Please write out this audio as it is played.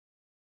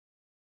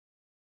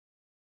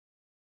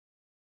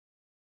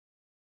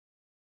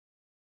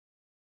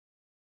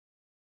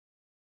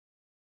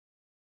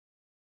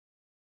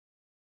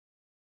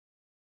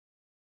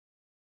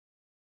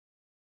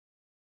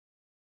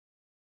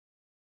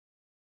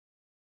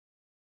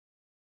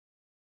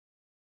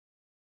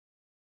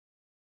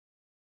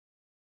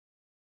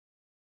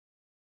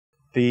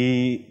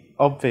The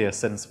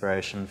obvious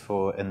inspiration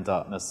for In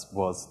Darkness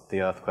was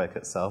the earthquake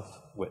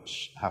itself,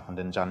 which happened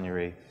in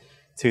January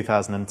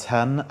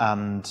 2010,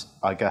 and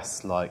I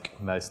guess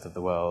like most of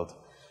the world,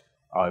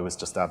 I was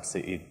just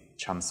absolutely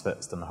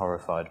transfixed and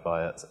horrified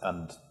by it,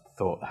 and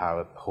thought how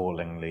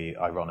appallingly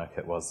ironic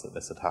it was that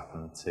this had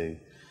happened to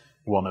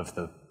one of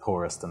the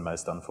poorest and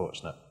most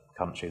unfortunate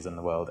countries in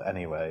the world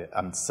anyway.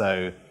 And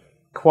so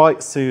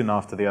quite soon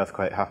after the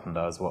earthquake happened,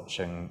 I was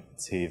watching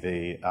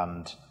TV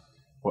and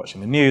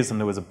watching the news, and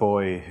there was a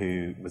boy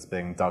who was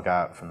being dug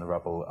out from the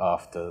rubble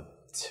after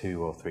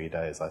 2 or 3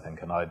 days, I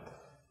think, and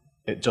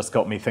it just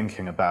got me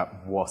thinking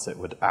about what it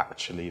would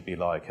actually be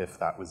like if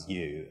that was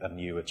you, and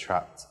you were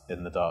trapped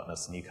in the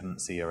darkness and you couldn't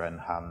see your own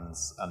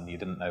hands, and you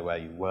didn't know where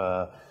you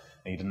were,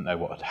 and you didn't know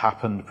what had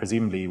happened.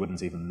 Presumably you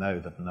wouldn't even know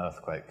that an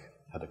earthquake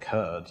had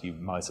occurred. You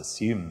might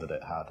assume that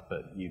it had,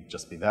 but you'd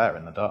just be there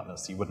in the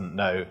darkness. You wouldn't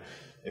know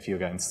if you were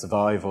going to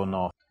survive or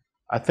not.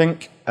 I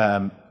think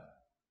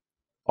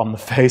on the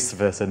face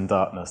of it, In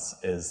Darkness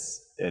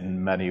is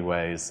in many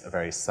ways a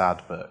very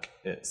sad book.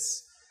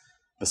 It's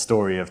the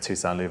story of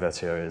Toussaint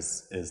Louverture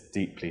is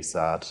deeply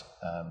sad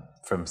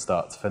from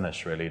start to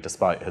finish, really,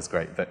 despite his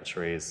great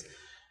victories.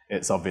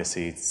 It's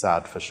obviously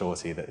sad for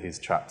Shorty that he's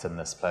trapped in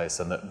this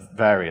place and that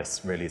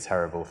various really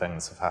terrible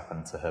things have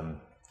happened to him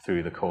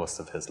through the course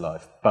of his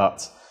life.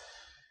 But,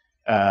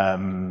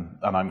 and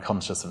I'm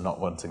conscious of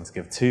not wanting to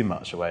give too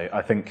much away,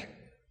 I think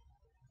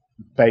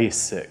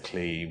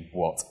basically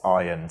what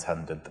I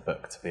intended the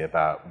book to be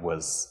about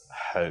was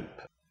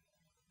hope.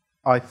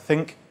 I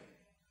think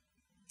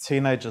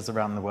teenagers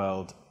around the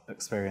world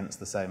experience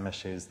the same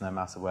issues no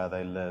matter where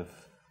they live.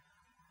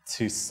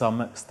 To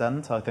some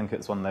extent, I think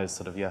it's one of those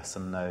sort of yes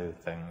and no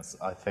things.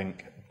 I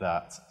think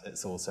that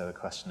it's also a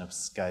question of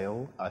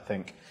scale. I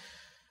think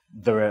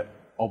there are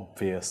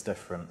obvious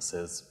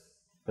differences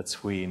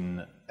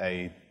between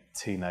a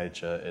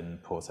teenager in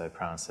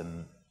Port-au-Prince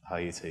in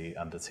Haiti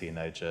and a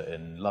teenager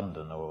in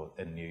London or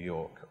in New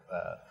York,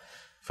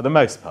 for the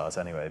most part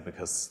anyway,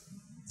 because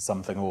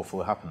something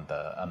awful happened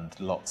there, and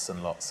lots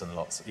and lots and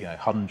lots,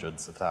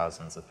 hundreds of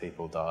thousands of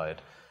people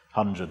died.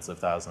 Hundreds of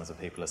thousands of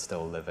people are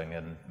still living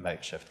in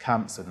makeshift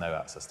camps with no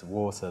access to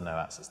water, no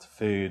access to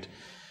food.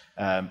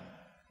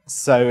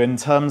 So in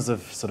terms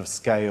of sort of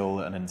scale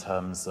and in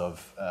terms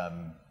of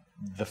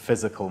the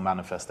physical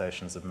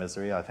manifestations of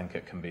misery, I think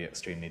it can be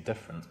extremely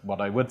different.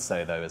 What I would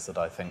say, though, is that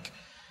I think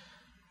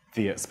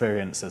the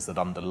experiences that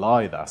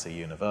underlie that are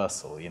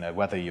universal.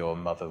 Whether your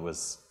mother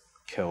was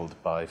killed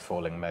by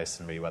falling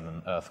masonry when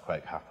an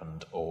earthquake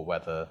happened, or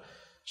whether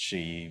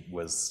she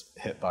was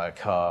hit by a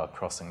car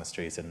crossing the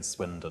street in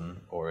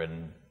Swindon or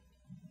in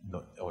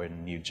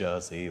New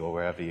Jersey or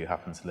wherever you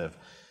happen to live,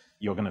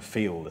 you're going to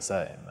feel the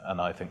same. And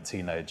I think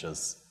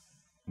teenagers,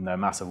 no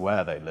matter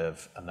where they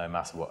live and no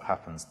matter what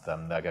happens to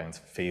them, they're going to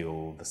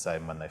feel the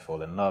same when they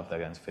fall in love, they're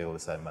going to feel the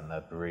same when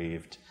they're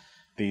bereaved.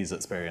 These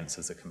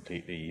experiences are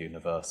completely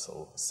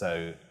universal.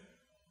 So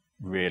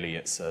really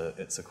it's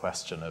a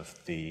question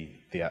of the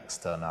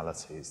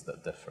externalities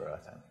that differ, I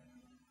think.